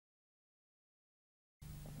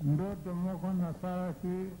ndoto moko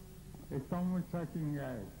nasalaki ekamusaki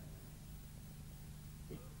ngai.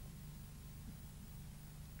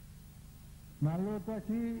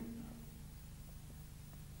 Nalotaki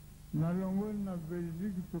nalongoli na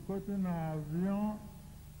Belgique tukoti na avion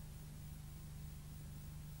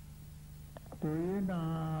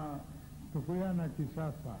tukuya na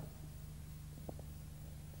Kinshasa.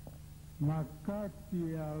 Na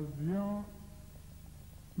kati ya avion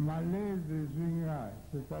malaise ezwi ngai,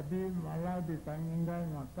 c'est-à-dire malade ekangi ngai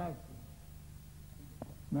makasi.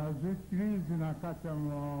 Nazwi crise na kati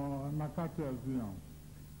ya avion.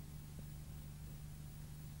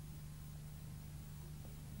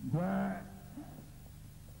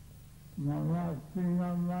 Mama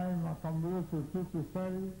singa mai makambo yote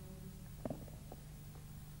tusali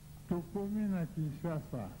tukomi na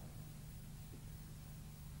Kinshasa.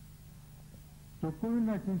 Tukomi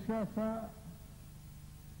na Kinshasa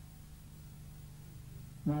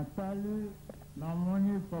natali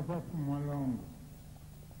namoni papa Fumalongo.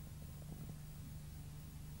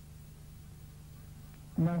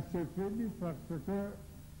 Na sepeli parce que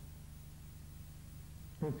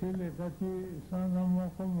Kosile kati sana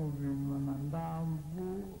moko mubima na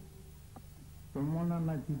ndambu tumona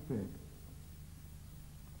na kite.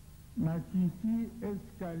 Na kiti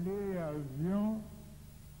escalier ya avion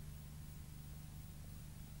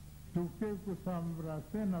tuke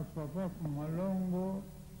kusambrase na papa Fumalongo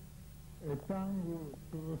etangu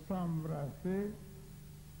tusambrase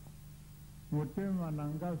mutema na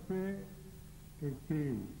ngafe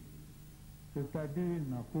eke c'est-à-dire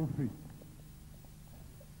na kufi.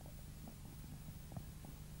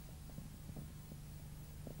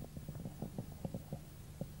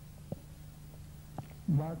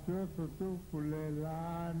 Batu sotu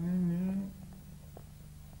kulela nini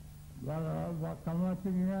bakamati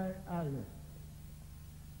ngai ale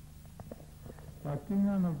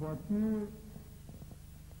bakinga na voiture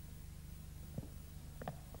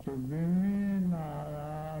tubimi na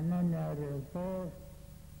nani aeroport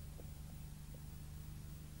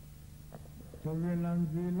tubi na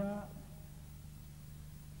nzila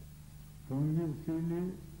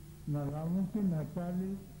tungisili na lamuki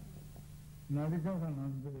natali nalika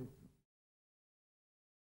kanambe.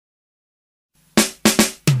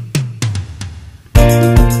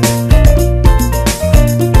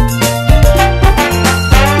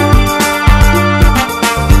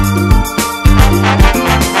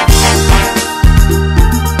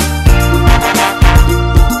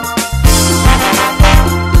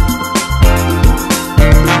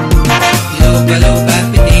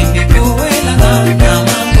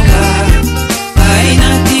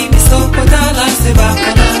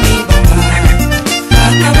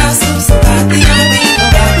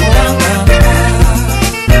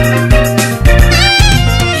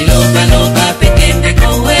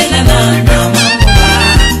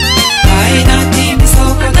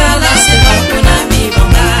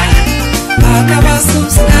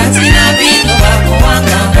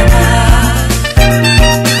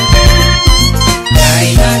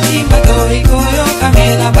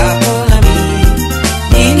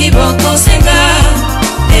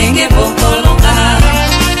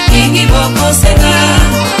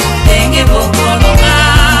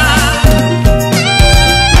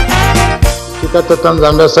 Tata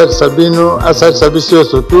Nzambe asali sabiso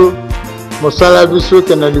sotu mosala biso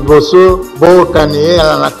ke na liboso bokani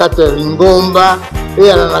eyala na kati ya lingomba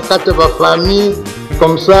eyala na kati ya bafamille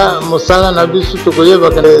comme ça mosala na biso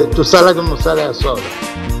tokoyebaka tosalaki mosala ya solo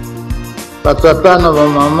batata na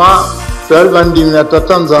bamama toyali bandimi ya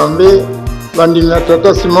tata Nzambe bandimi ya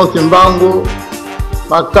tata Simon Kimbangu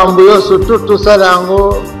makambo yoso tosala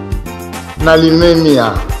yango na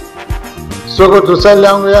limemia. Soko tosali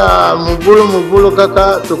yango ya mubulu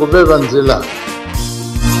kaka tukubeba nzela.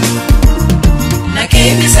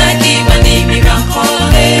 Nakebisaki bandimi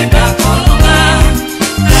bankole bakolonga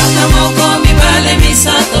kaka moko mibale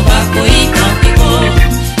misato bakoyika mpiko.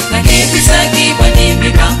 Nakebisaki bandimi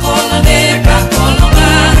bankole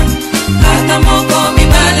bakolonga kaka moko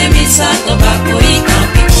mibale misato bakoyika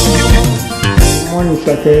mpiko.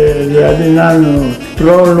 Monisake yali nano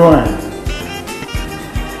trop loin.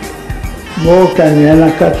 Bokani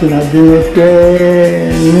yana kati na bino te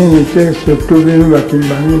nini te surtout bino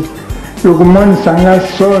bakimbanguiste yokumonisa nga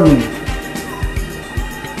soni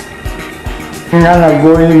nga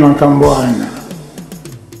nagoyi makambo wana.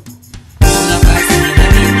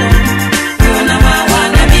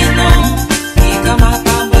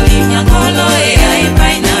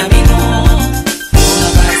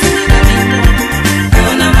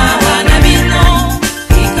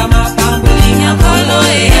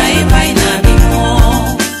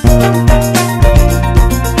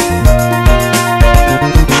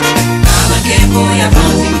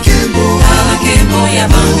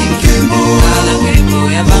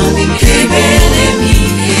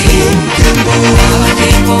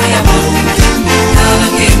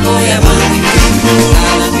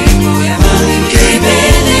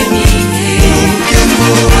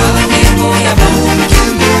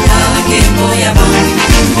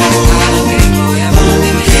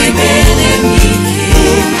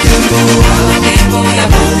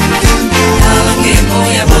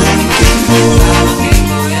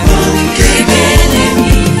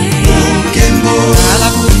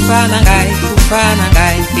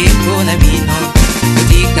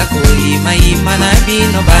 ima na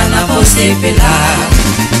bino bana bosepela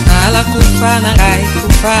Nala kufa na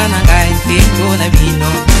ngai mpembo na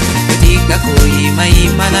bino Kotika koima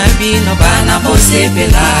ima na bino bana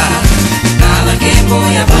bosepela Nala kembo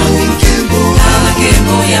ya bangu Nala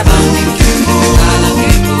kembo ya bangu Nala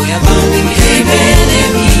kembo ya bangu Kebele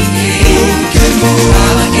minge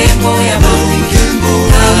Nala kembo ya bangu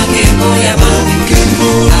Nala kembo ya bangu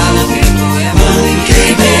Nala kembo ya bangu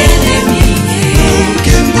Kebele minge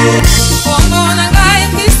Kongo na ngai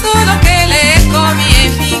kisolokele komi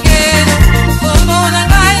efingero Kongo na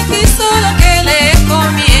ngai kisolokele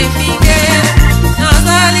komi efingero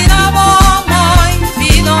Nazali na bomoi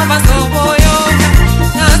bino basoboyoka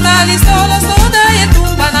Nazali solo soda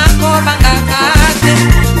yetumba nakobanga kate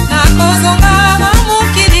Nakozonga na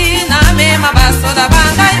mokili na mema basoda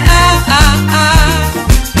bangai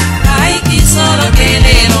Ngai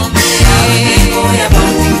kisolokele lombe Kembo ya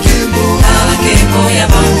bangu Nala kembo ya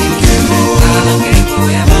bangu Nala kembo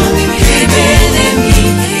ya bangu Kebele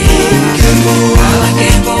minge Nala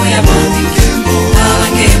kembo ya bangu Nala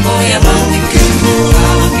kembo ya bangu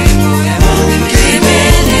Nala kembo ya bangu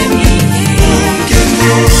Kebele minge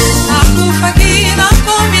Nakufaki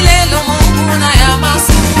nakomilelo monguna ya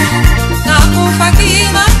masu Nakufaki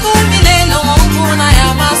nakomilelo monguna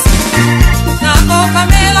ya masu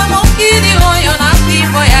Nakopamela mokili oyo na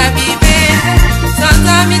fimbo ya bibende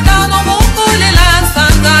Sanza mitano mokolela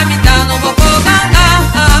sanza mitano bokoganga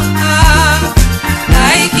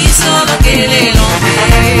Ngai kisolokele lombe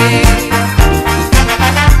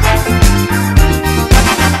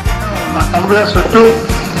Makambo ya soto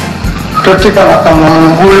totika makambo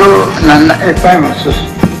mongulu na epai mosusu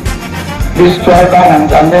biso bana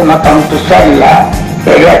nzambe makambo tosalela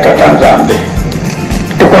ya tata nzambe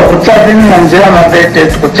tukakutya bino na nzela mabe te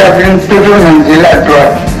tukutya bino toujours na nzela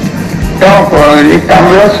droite donc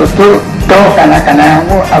likambo ya soto tokanakana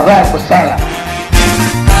yango avant ya kosala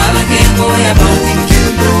Nala kembo ya bangu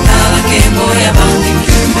Nala kembo ya bangu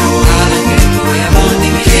Nala kembo ya bangu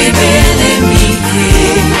Kebele minge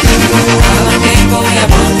Nala kembo ya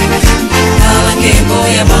bangu Nala kembo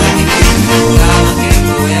ya bangu Nala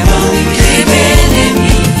kembo ya bangu Kebele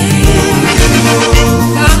minge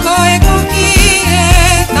Tango ekokie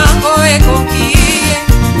Tango ekokie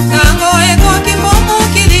Tango ekoki momo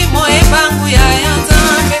kilimo ebangu ya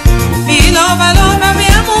yanzambe Bilobaloba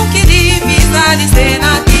bya mokili bizali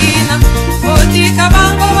senatina Botika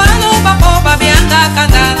bango baloba boba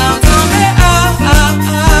byangakanda na nzambe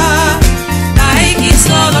Ngai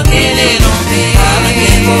kisolokele lombe Nala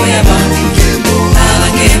kembo ya bangu Nala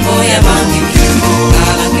kembo ya bangu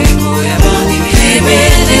Nala kembo ya bangu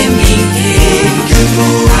Kebele minge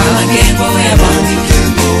Nala kembo ya bangu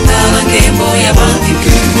Nala kembo ya bangu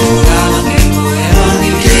Nala kembo ya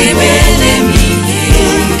bangu Kebele minge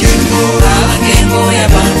Nala kembo ya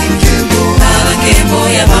bangu Nala kembo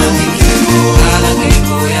ya bangu Nala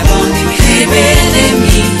kembo ya bangu Kebele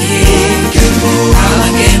minge Nala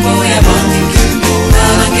kembo ya bangu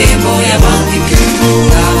Nala kembo ya bangu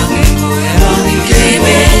Nala kembo ya bangu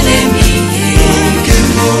Kebele minge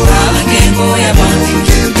Nala kembo ya bangu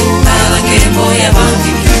Nala kembo ya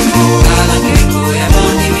bangu Nala kembo ya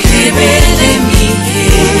bangu Kebele minge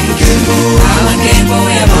Nala kembo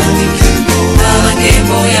ya bangu Nala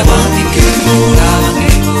kembo ya bangu Nala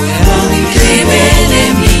kembo ya bangu Kebele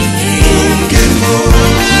minge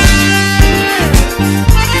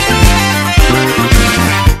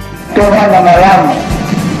tofanda malamu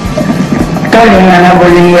tolingana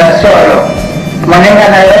bolingo ya solo moninga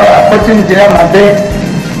na yo akoti nzela mabe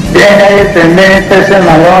bienga ye pembeni pese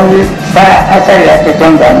malongi mpa asalela toto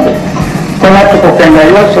nzambe mpona tokopenga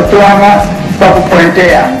yo soto wana bakupointe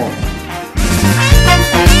yango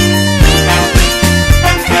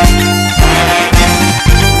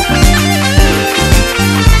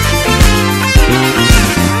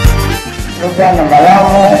lobana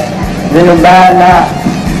malamu bino bana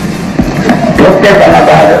lokebana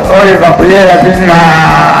oyo bakolela bino na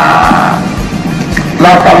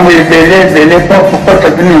makambo ebele mpo kokota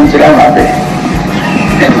bino nzela mabe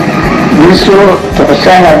biso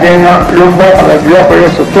tokosanga bino loboka babiloko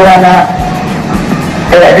nyonso to wana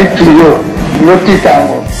eyali tuyo lotita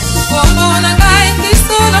yango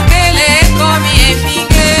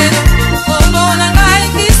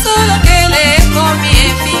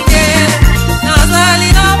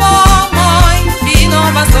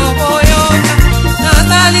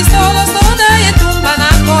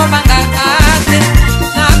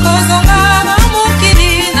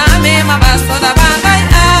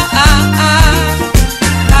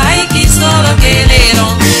Kisolokele,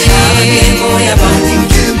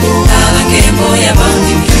 Nala kembo ya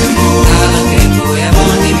bangu,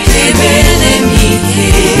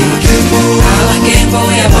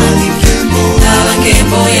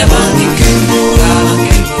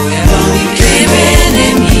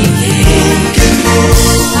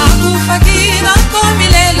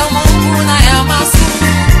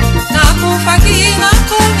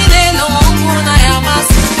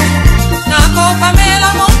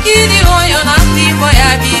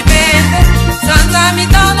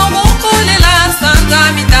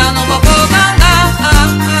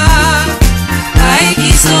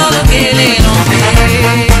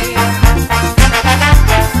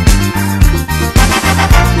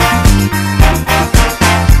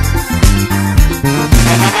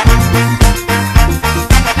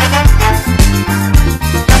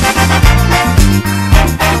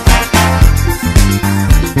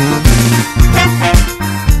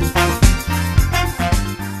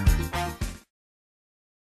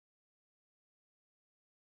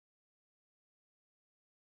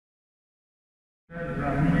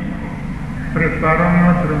 préparons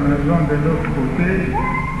notre maison de l'autre côté,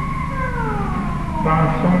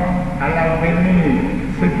 pensons à l'avenir,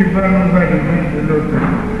 ce qui va nous arriver de l'autre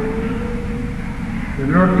côté. De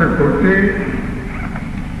l'autre côté,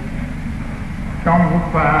 quand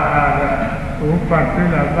vous partez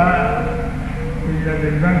là-bas, il y a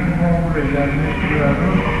des gens qui vont vous regarder sur la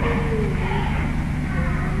route.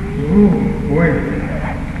 Vous, oui.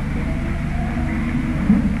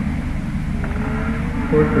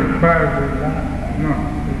 Votre part de là, non,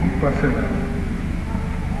 vous passez là.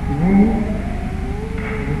 Vous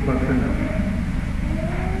passez là.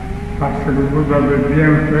 Parce que vous avez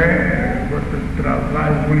bien fait votre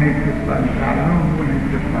travail, vous n'êtes pas jaloux, vous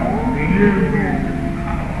n'êtes pas oublié,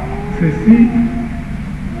 ceci,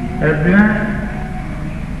 eh bien,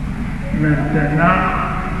 maintenant,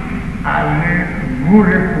 allez vous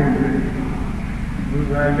reposer. Vous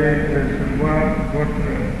allez recevoir votre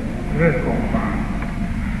récompense.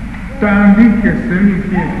 Tandis que celui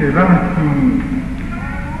qui était rancunier,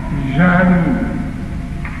 jaloux,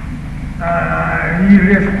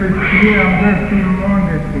 irrespectueux envers tout le monde,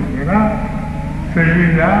 etc.,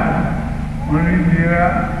 celui-là, on lui dira,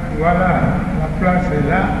 voilà, la place est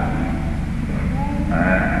là.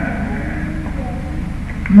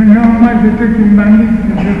 Mais non, moi j'étais Kimbanguiste,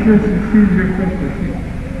 je fais ceci, je fais ceci.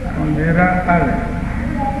 On dira, allez.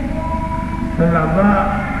 C'est là-bas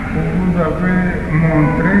où vous avez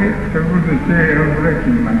montré que vous étiez un vrai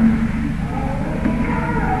Kimbanguiste.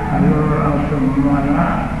 Alors, à ce moment-là,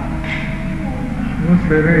 vous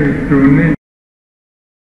serez étonné.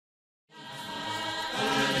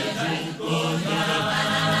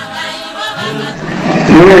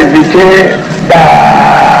 Nous éviter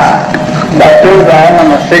bateau dans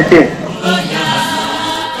la séquée.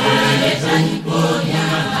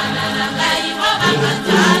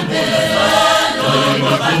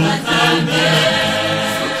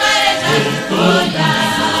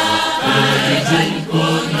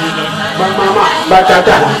 Mama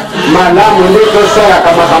batata malamu ndiko sala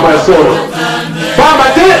kama solo pamba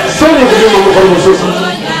te soni kudima mkono mususu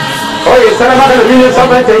oye sala maka na mimi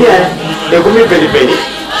saba tayia ekumi peli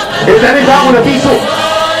ezali zangu na biso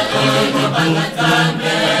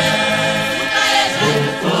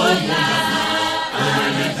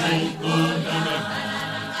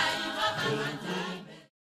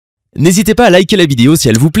N'hésitez pas à liker la vidéo si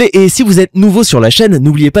elle vous plaît et si vous êtes nouveau sur la chaîne,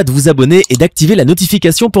 n'oubliez pas de vous abonner et d'activer la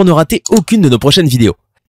notification pour ne rater aucune de nos prochaines vidéos.